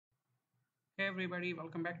Hey everybody,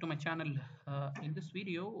 welcome back to my channel. In this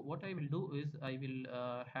video, what I will do is I will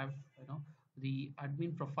have the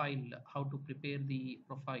admin profile, how to prepare the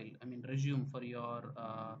profile. I mean resume for your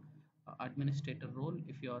administrator role.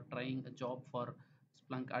 If you are trying a job for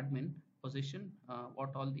Splunk admin position,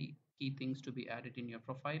 what all the key things to be added in your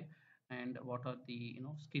profile, and what are the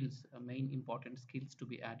skills, main important skills to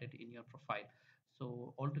be added in your profile.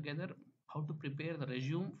 So altogether, how to prepare the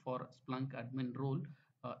resume for Splunk admin role.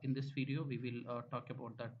 In this video we will talk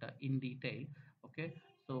about that in detail. Okay,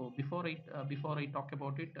 so before I talk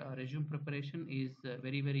about it, resume preparation is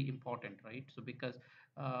very important, right? So because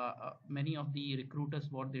many of the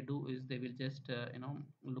recruiters, what they do is they will just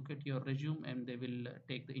look at your resume and they will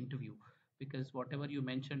take the interview, because whatever you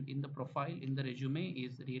mentioned in the profile in the resume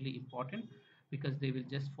is really important, because they will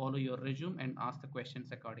just follow your resume and ask the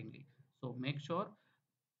questions accordingly. So make sure,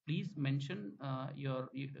 please mention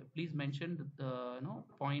please mention the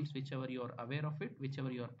points whichever you are aware of it,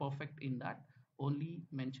 whichever you are perfect in that. Only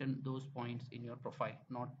mention those points in your profile,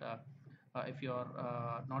 not if you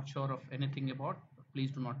are not sure of anything about,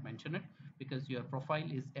 please do not mention it, because your profile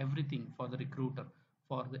is everything for the recruiter,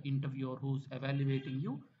 for the interviewer who's evaluating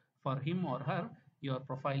you. For him or her, your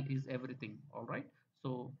profile is everything. All right,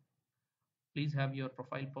 so please have your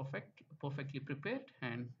profile perfectly prepared,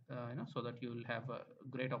 and so that you will have a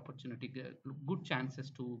great opportunity, good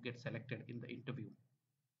chances to get selected in the interview.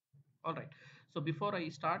 All right, so before I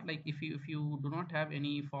start, like if you do not have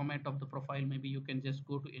any format of the profile, maybe you can just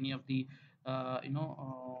go to any of the uh, you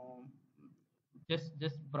know just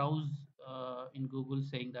browse in Google,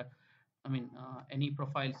 saying that, I mean, any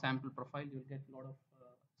profile, sample profile, you'll get a lot of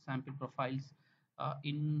sample profiles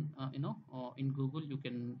in Google. You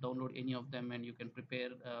can download any of them and you can prepare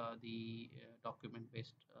the document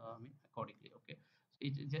based, I mean, accordingly. Okay, so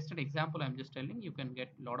it's just an example I'm just telling. You can get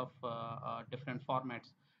a lot of different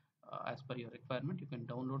formats as per your requirement. You can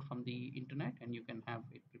download from the internet and you can have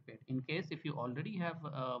it prepared. In case if you already have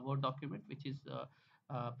a Word document which is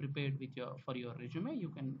prepared with your for your resume, you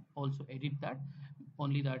can also edit that.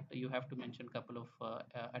 Only that you have to mention a couple of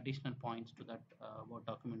additional points to that Word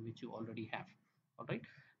document which you already have. All right,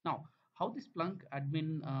 now how this Splunk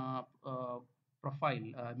admin profile,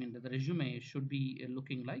 I mean the resume should be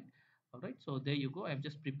looking like. All right, so there you go. I've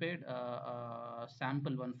just prepared a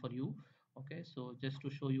sample one for you. Okay, so just to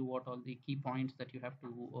show you what all the key points that you have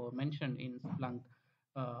to mention in Splunk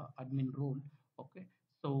admin role. Okay,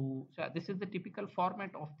 so this is the typical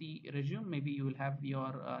format of the resume. Maybe you will have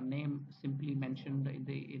your name simply mentioned in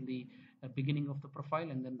the beginning of the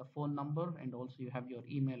profile, and then the phone number, and also you have your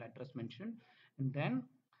email address mentioned, and then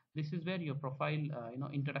this is where your profile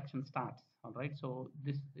introduction starts. All right, so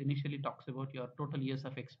this initially talks about your total years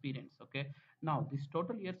of experience. Okay, now this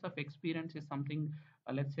total years of experience is something,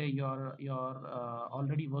 let's say you're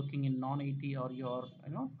already working in non-IT, or you're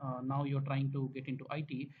now you're trying to get into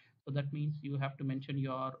IT. So that means you have to mention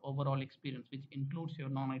your overall experience, which includes your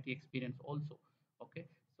non-IT experience also. Okay,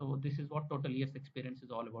 so this is what total years experience is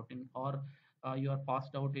all about. In or you are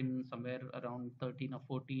passed out in somewhere around 13 or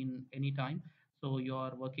 14 anytime. So you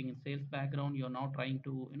are working in sales background, you're now trying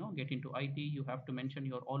to get into IT. You have to mention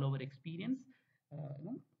your all over experience, uh,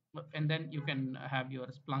 you and then you can have your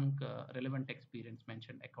Splunk relevant experience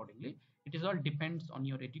mentioned accordingly. It is all depends on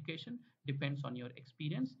your education, depends on your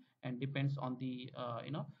experience, and depends on the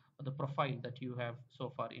profile that you have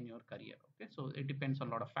so far in your career. Okay, so it depends on a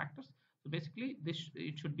lot of factors. So basically this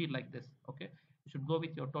it should be like this. Okay, you should go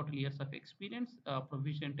with your total years of experience,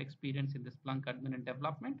 proficient experience in the Splunk admin and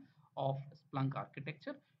development of Splunk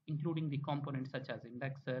architecture, including the components such as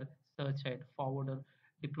indexer, search head, forwarder,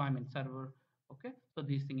 deployment server. Okay, so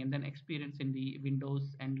these things, and then experience in the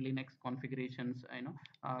Windows and Linux configurations,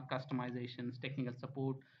 customizations, technical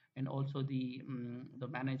support, and also the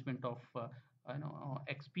management of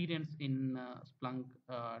experience in Splunk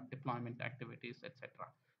deployment activities, etc.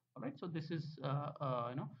 All right, so this is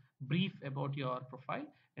brief about your profile,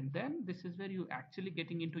 and then this is where you actually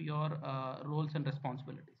getting into your roles and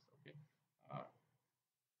responsibilities. Okay, uh,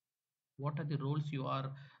 what are the roles you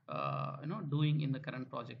are doing in the current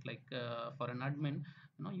project? Like for an admin,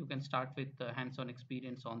 you can start with hands-on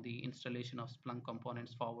experience on the installation of Splunk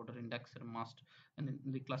components, forwarder, indexer, master, and then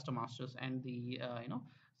the cluster masters, and the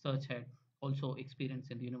search head. Also experience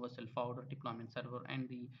in the universal forwarder deployment server and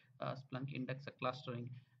the Splunk indexer clustering.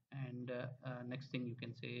 And next thing you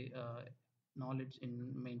can say, knowledge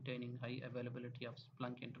in maintaining high availability of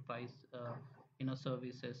Splunk enterprise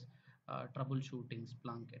services, troubleshooting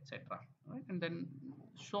Splunk, etc. Right, and then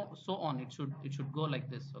so on. It should go like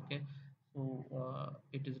this. Okay, so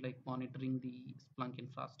it is like monitoring the Splunk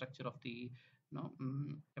infrastructure of the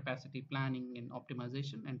capacity planning and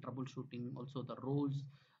optimization and troubleshooting, also the roles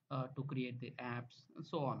to create the apps and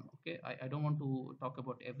so on. Okay, I don't want to talk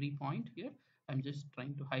about every point here. I'm just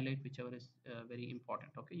trying to highlight whichever is very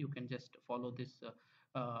important. Okay, you can just follow this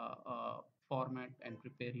format and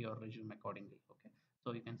prepare your resume accordingly. Okay,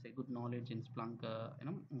 so you can say good knowledge in Splunk,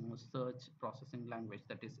 search processing language,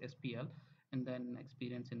 that is SPL, and then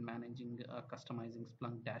experience in managing, customizing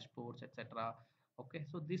Splunk dashboards, etc. Okay,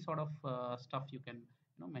 so this sort of stuff you can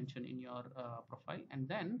mention in your profile, and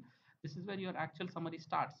then this is where your actual summary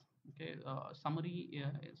starts. Okay, summary,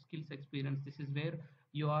 skills, experience. This is where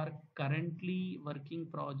you are currently working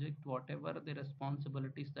project, whatever the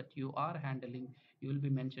responsibilities that you are handling, you will be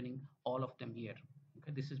mentioning all of them here.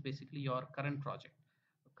 Okay, this is basically your current project,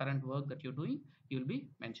 current work that you're doing, you'll be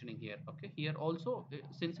mentioning here. Okay, here also,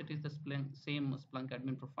 since it is the same Splunk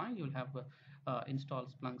admin profile, you'll have install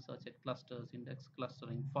Splunk search at clusters, index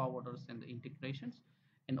clustering, forwarders, and the integrations,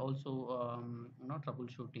 and also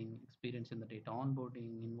troubleshooting, experience in the data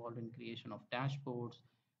onboarding, involved in creation of dashboards,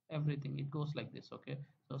 everything. It goes like this. Okay,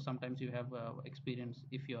 so sometimes you have experience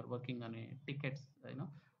if you are working on a tickets,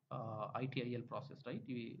 ITIL process, right?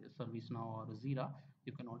 ServiceNow or Zira,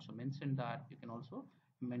 you can also mention that. You can also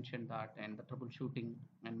mention that, and the troubleshooting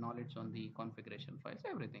and knowledge on the configuration files,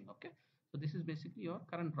 everything. Okay, so this is basically your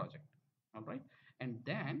current project. All right, and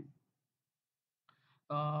then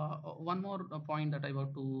one more point that I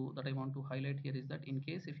want to highlight here is that in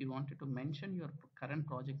case if you wanted to mention your current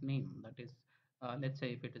project name, that is, let's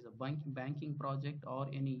say if it is a banking project or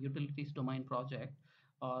any utilities domain project,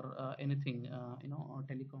 or anything, or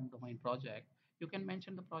telecom domain project, you can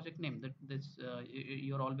mention the project name. That this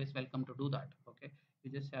you're always welcome to do that. Okay,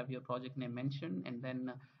 you just have your project name mentioned, and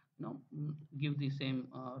then give the same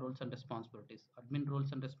roles and responsibilities. Admin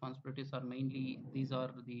roles and responsibilities are mainly, these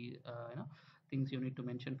are the things you need to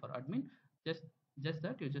mention for admin. Just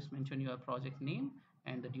that you just mention your project name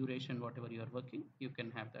and the duration, whatever you are working, you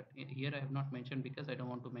can have that. Here I have not mentioned because I don't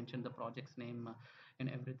want to mention the project's name and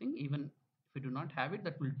everything. Even if you do not have it,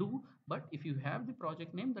 that will do. But if you have the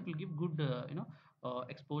project name, that will give good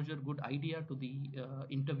exposure, good idea to the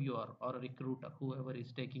interviewer or a recruiter, whoever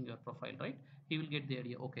is taking your profile, right? He will get the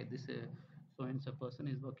idea, okay, this so and so person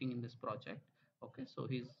is working in this project. Okay, so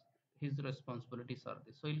his responsibilities are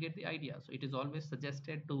this, so you'll get the idea. So it is always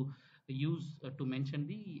suggested to use to mention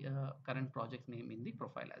the current project name in the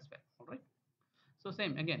profile as well. All right, so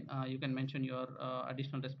same again, you can mention your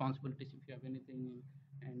additional responsibilities if you have anything,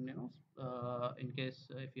 and in case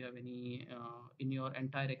if you have any in your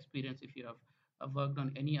entire experience, if you have worked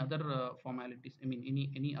on any other formalities, I mean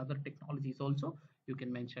any other technologies also, you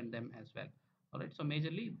can mention them as well. All right, so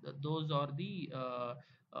majorly those are the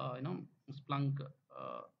Splunk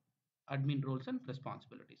admin roles and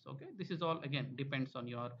responsibilities. Okay, this is all again depends on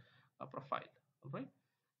your profile. All right,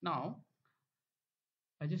 now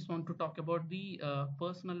I just want to talk about the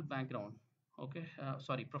personal background. Okay,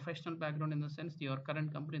 sorry, professional background in the sense your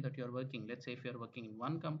current company that you are working. Let's say if you are working in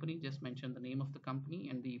one company, just mention the name of the company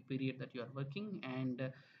and the period that you are working.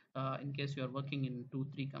 And in case you are working in 2,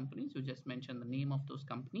 3 companies, you just mention the name of those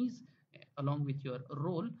companies along with your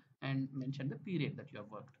role, and mention the period that you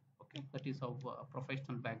have worked. Okay, that is how a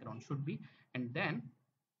professional background should be. And then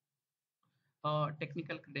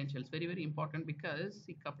technical credentials, very very important, because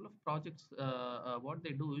a couple of projects, what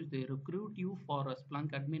they do is they recruit you for a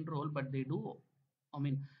Splunk admin role, but they do, I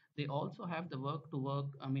mean, they also have the work to work,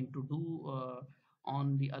 I mean, to do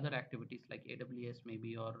on the other activities like AWS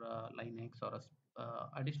maybe, or Linux, or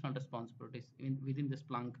additional responsibilities within the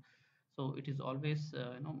Splunk. So it is always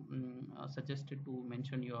suggested to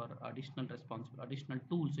mention your additional responsible additional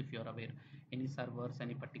tools if you are aware, any servers,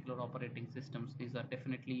 any particular operating systems. These are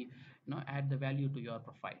definitely add the value to your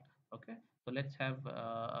profile. Okay, so let's have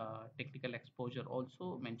technical exposure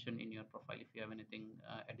also mentioned in your profile. If you have anything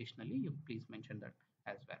additionally, you please mention that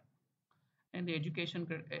as well. And the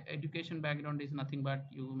education background is nothing but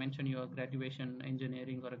you mention your graduation,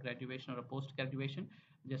 engineering, or a graduation or a post graduation.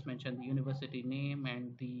 Just mention the university name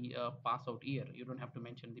and the pass out year. You don't have to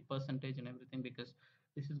mention the percentage and everything, because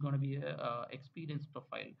this is going to be a experience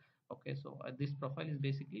profile. Okay, so this profile is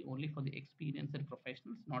basically only for the experienced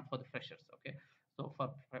professionals, not for the freshers. Okay, so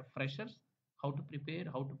for freshers, how to prepare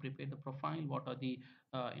the profile, what are the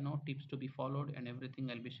tips to be followed, and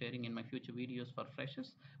everything I'll be sharing in my future videos for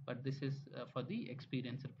freshers. But this is for the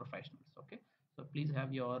experienced professionals. Okay, so please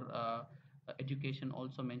have your education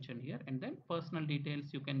also mentioned here, and then personal details,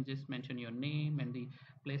 you can just mention your name and the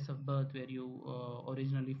place of birth where you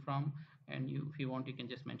originally from. And if you want, you can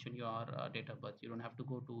just mention your date of birth. You don't have to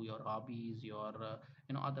go to your hobbies, your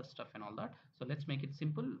other stuff and all that. So let's make it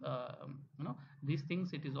simple. These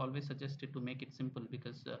things, it is always suggested to make it simple,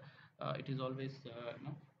 because it is always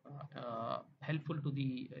helpful to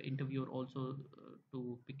the interviewer also,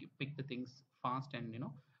 to pick the things fast, and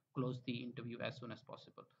close the interview as soon as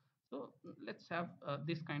possible. So let's have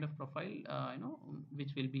this kind of profile,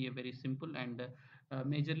 which will be a very simple, and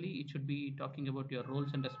majorly it should be talking about your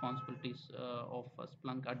roles and responsibilities of a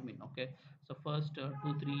Splunk admin. Okay, so first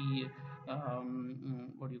two three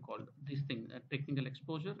what do you call this thing, technical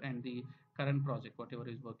exposure and the current project whatever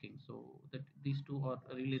is working. So that these two are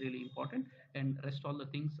really really important, and rest all the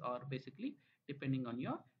things are basically depending on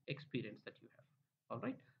your experience that you have. All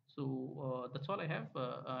right. So that's all I have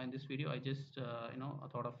in this video. I just I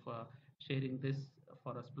thought of sharing this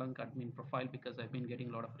for a Splunk admin profile, because I've been getting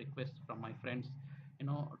a lot of requests from my friends,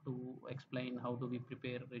 to explain how do we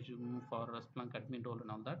prepare resume for a Splunk admin role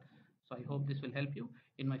and all that. So I hope this will help you.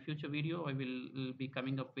 In my future video, I will be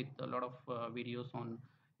coming up with a lot of videos on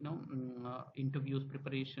interviews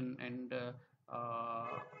preparation, and uh,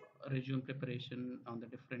 resume preparation on the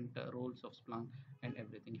different roles of Splunk and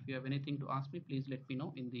everything. If you have anything to ask me, please let me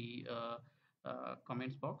know in the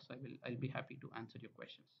comments box. I'll be happy to answer your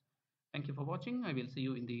questions. Thank you for watching. I will see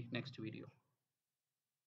you in the next video.